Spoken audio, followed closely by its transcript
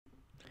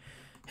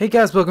Hey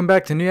guys, welcome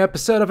back to a new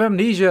episode of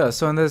Amnesia.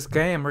 So in this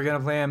game, we're gonna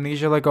play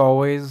Amnesia like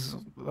always.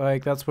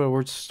 Like that's what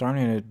we're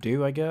starting to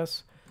do, I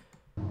guess.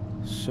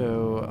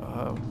 So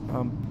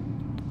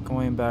I'm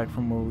going back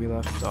from where we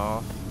left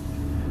off.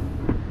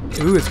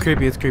 Ooh, it's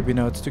creepy. It's creepy.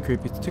 No, it's too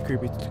creepy. It's too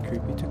creepy. It's too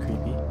creepy. Too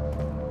creepy.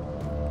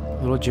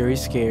 Little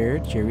Jerry's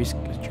scared. Jerry's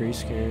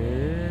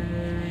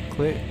scared.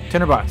 Click.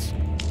 Tinderbox.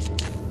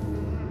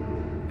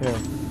 Here.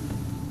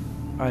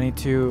 I need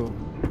to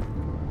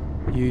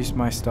use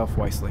my stuff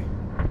wisely.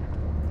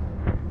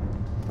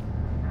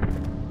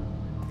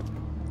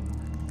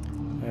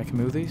 I can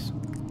move these?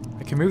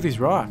 I can move these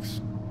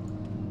rocks.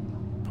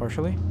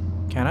 Partially?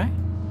 Can I?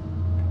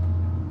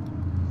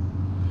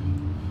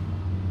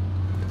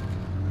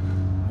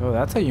 Oh,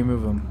 that's how you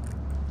move them.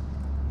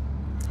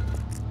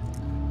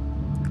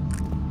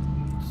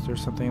 Is there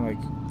something like...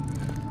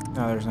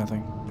 No, there's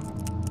nothing.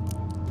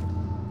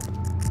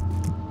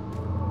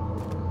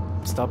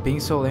 Stop being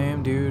so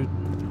lame, dude.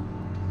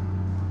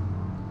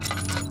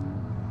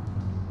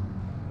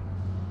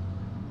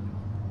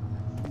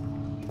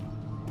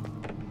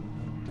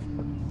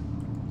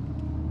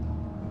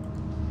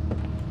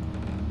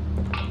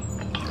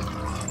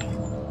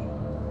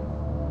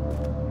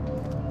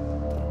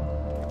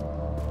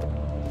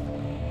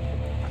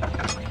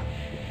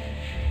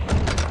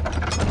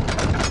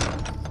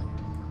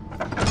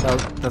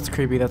 That's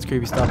creepy, that's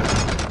creepy, stop it.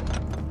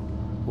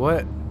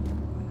 What?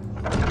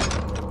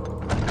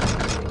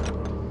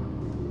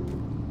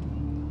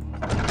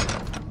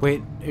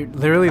 Wait, it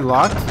literally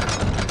locked?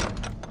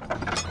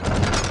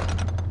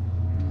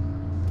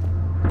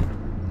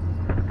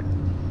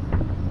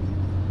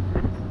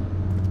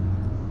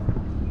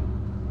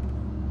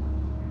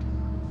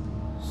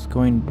 What's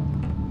going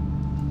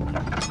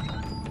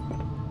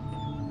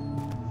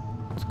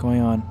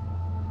on?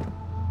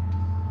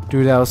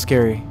 Dude, that was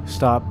scary.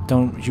 Stop.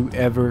 Don't you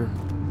ever...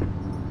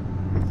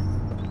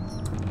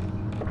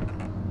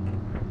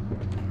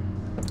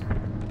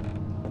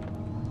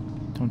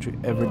 Don't you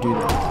ever do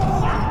that.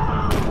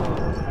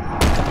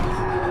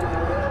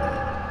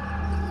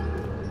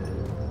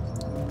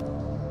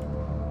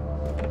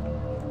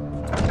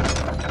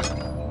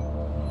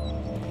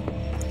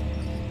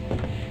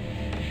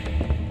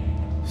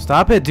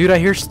 Stop it, dude. I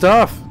hear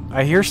stuff.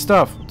 I hear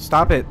stuff.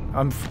 Stop it.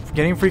 I'm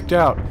getting freaked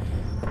out.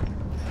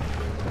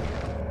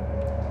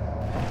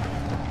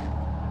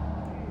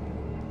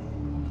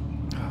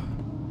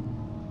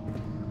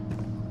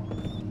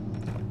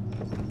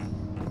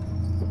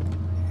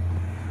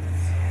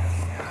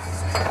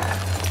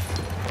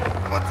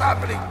 What's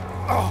happening?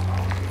 Oh,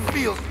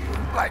 feels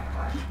like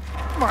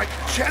my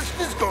chest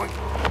is going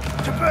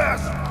to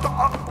burst.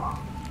 Oh.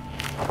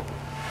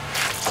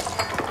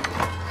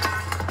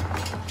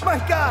 My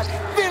God,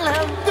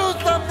 Wilhelm, do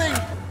something!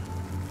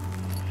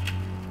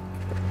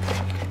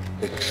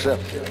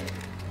 Accept it.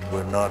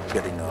 We're not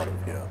getting out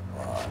of here.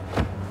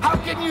 How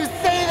can you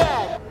say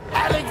that?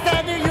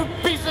 Alexander, you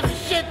piece of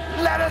shit!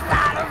 Let us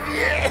out of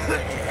here!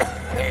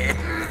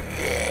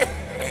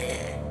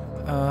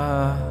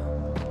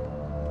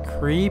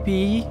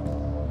 Creepy.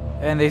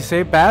 And they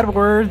say bad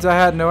words. I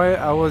had no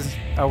idea. I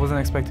wasn't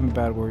expecting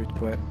bad words,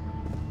 but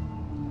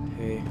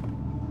hey.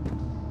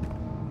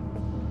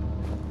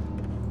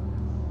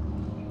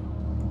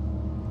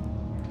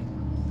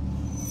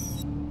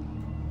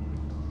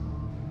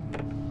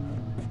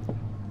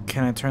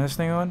 Can I turn this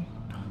thing on?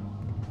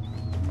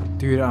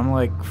 Dude, I'm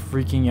like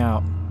freaking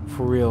out.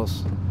 For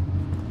reals.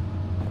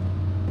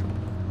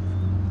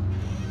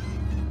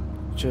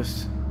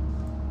 Just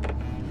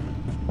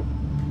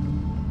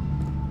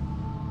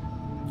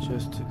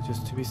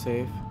to be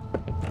safe.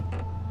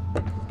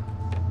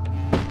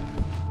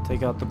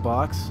 Take out the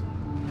box.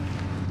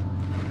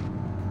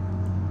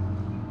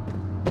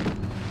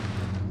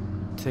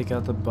 Take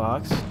out the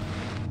box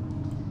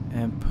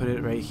and put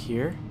it right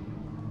here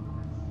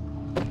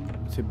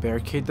to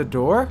barricade the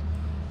door,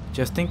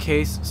 just in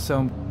case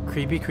some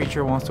creepy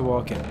creature wants to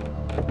walk in.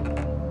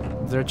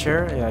 Is there a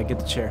chair? Yeah, I get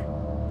the chair.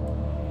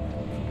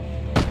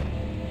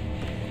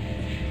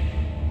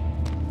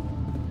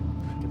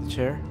 Get the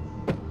chair.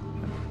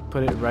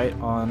 Put it right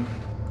on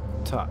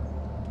top.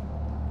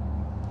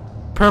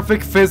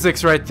 Perfect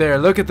physics right there.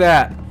 Look at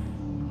that.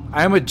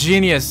 I am a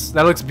genius.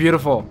 That looks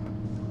beautiful.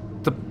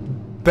 The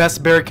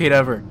best barricade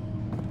ever.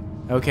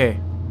 Okay.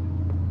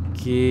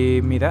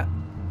 Give me that.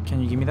 Can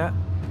you give me that?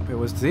 Wait,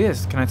 what's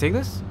this? Can I take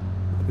this?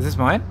 Is this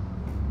mine?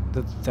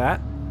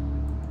 That?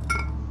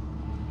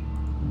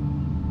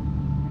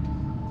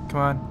 Come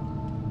on.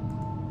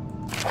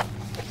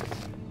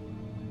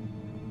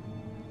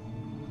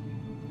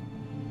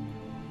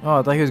 Oh,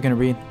 I thought he was gonna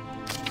read.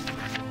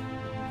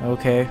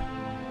 Okay.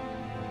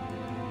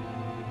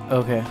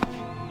 Okay.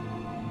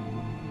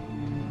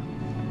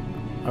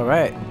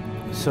 Alright.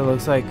 So it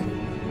looks like...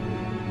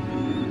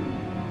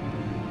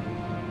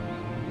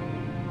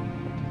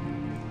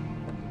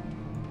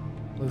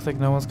 Looks like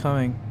no one's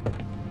coming.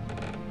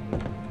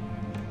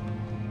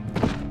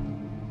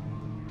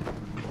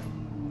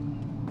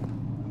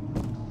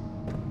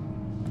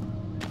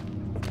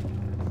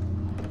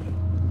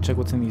 Check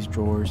what's in these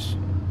drawers.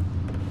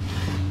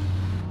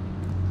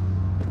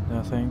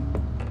 Nothing.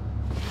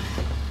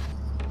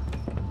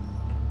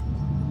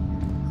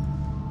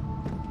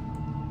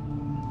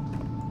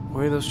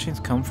 Where do those chains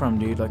come from,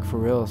 dude? Like, for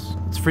reals.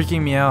 It's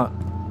freaking me out.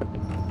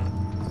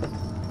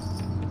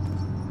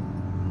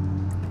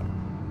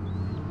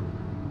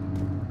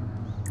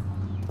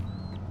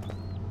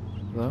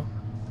 Hello?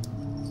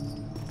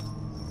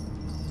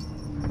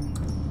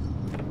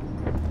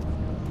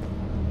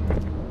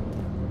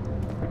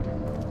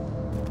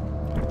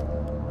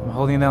 I'm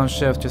holding down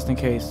shift just in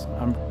case.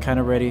 I'm kind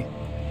of ready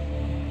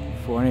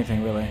for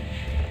anything, really.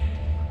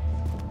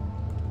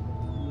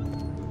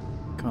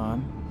 Come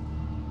on.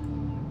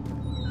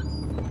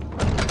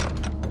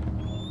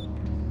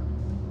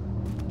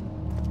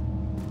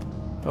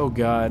 Oh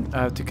god,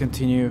 I have to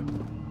continue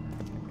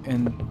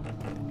in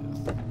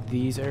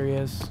these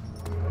areas.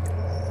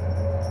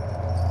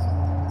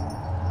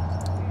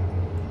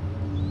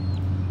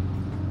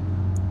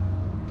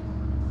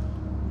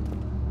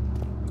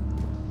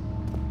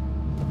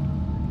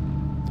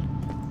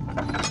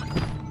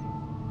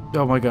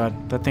 Oh my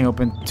god, that thing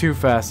opened too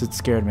fast. It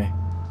scared me.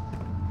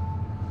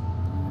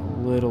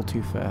 A little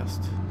too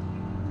fast.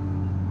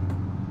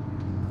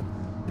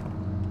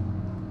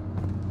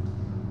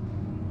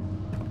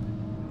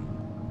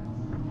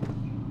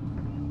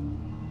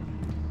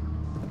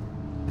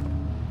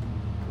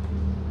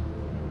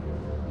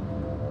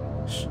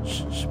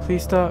 Shh,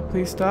 please stop,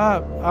 please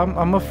stop.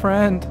 I'm a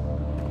friend.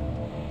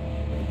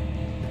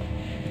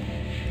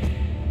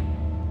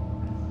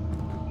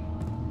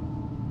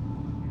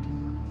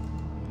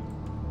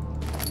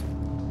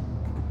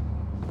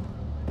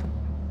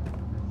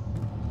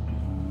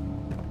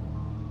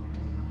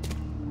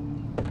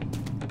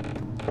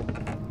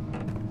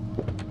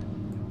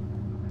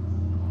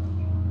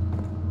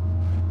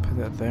 Put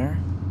that there.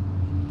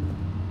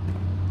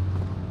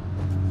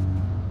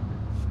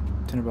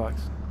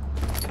 Tinderbox.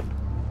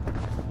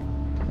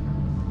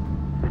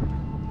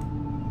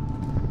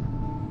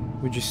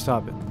 Would you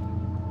stop it?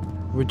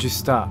 Would you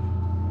stop?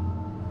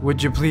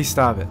 Would you please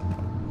stop it?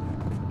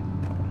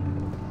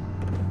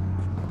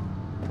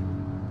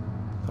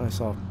 Thought I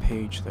saw a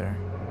page there.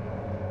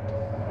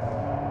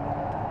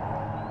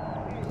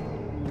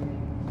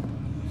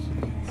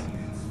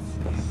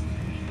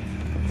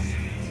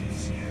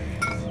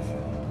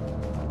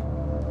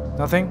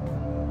 Nothing?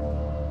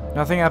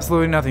 Nothing?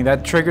 Absolutely nothing.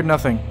 That triggered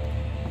nothing.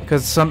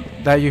 Because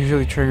that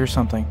usually triggers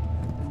something.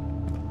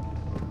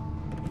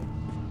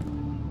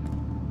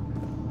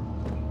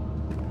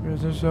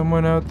 Is there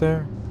someone out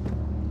there?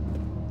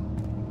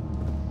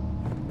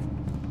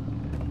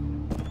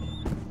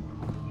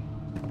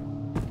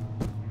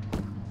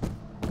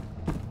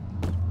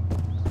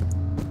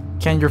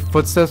 Can your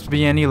footsteps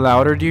be any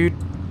louder, dude?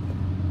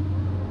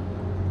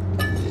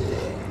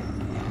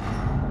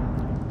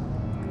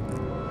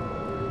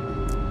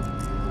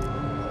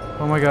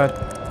 Oh my god.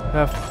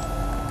 F.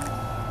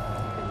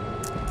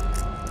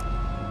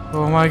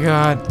 Oh my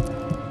god.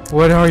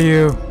 What are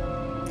you?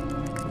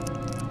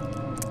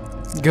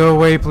 Go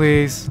away,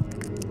 please.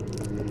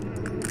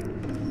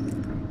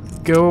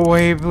 Go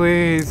away,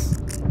 please.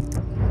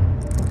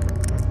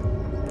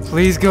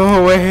 Please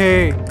go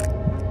away.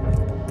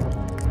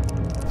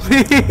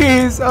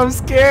 Please, I'm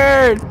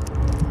scared.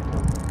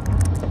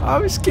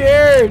 I'm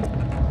scared.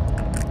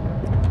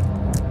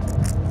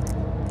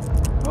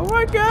 Oh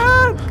my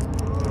god.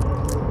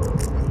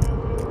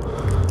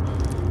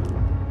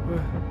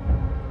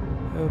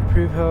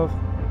 Improve health.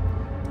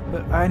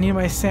 But I need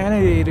my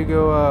sanity to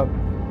go up.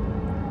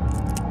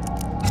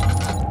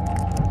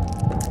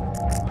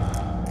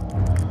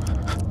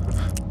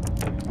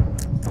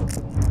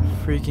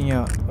 Freaking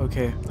out.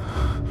 Okay.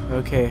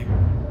 Okay.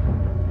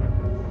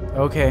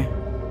 Okay.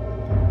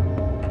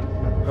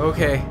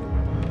 Okay.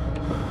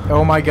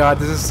 Oh my god,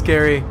 this is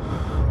scary.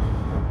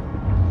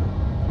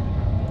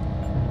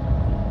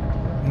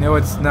 No,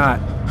 it's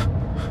not.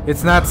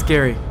 It's not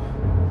scary.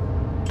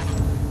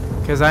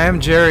 Because I am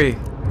Jerry.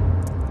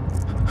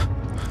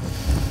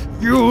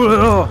 You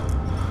little...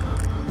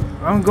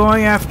 I'm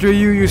going after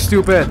you, you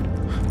stupid.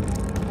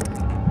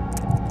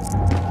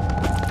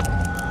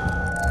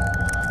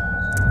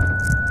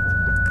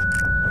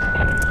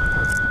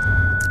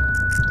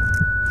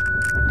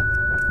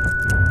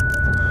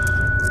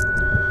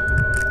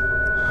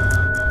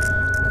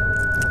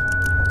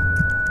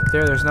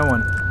 There's no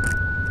one.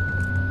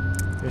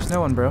 There's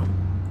no one, bro.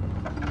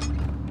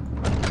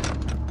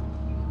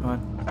 Come on.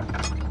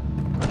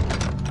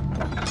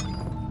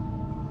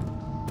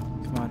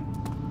 Come on.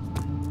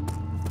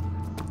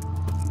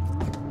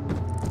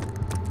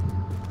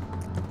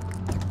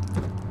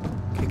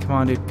 Okay, come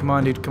on, dude. Come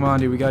on, dude. Come on,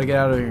 dude. We gotta get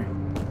out of here.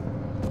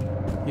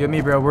 You and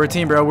me, bro. We're a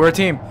team, bro. We're a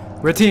team.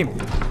 We're a team.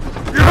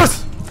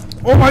 Yes!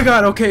 Oh my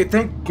god, okay,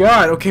 thank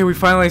god. Okay, we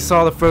finally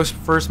saw the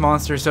first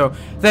monster. So,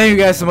 thank you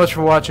guys so much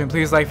for watching.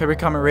 Please like, favorite,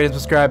 comment, rate, and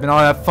subscribe, and all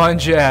that fun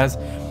jazz.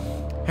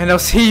 And I'll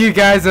see you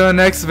guys in the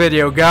next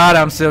video. God,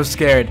 I'm so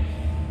scared.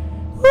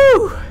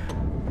 Woo!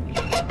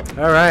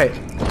 Alright.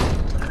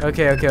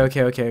 Okay.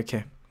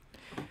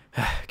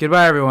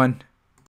 Goodbye, everyone.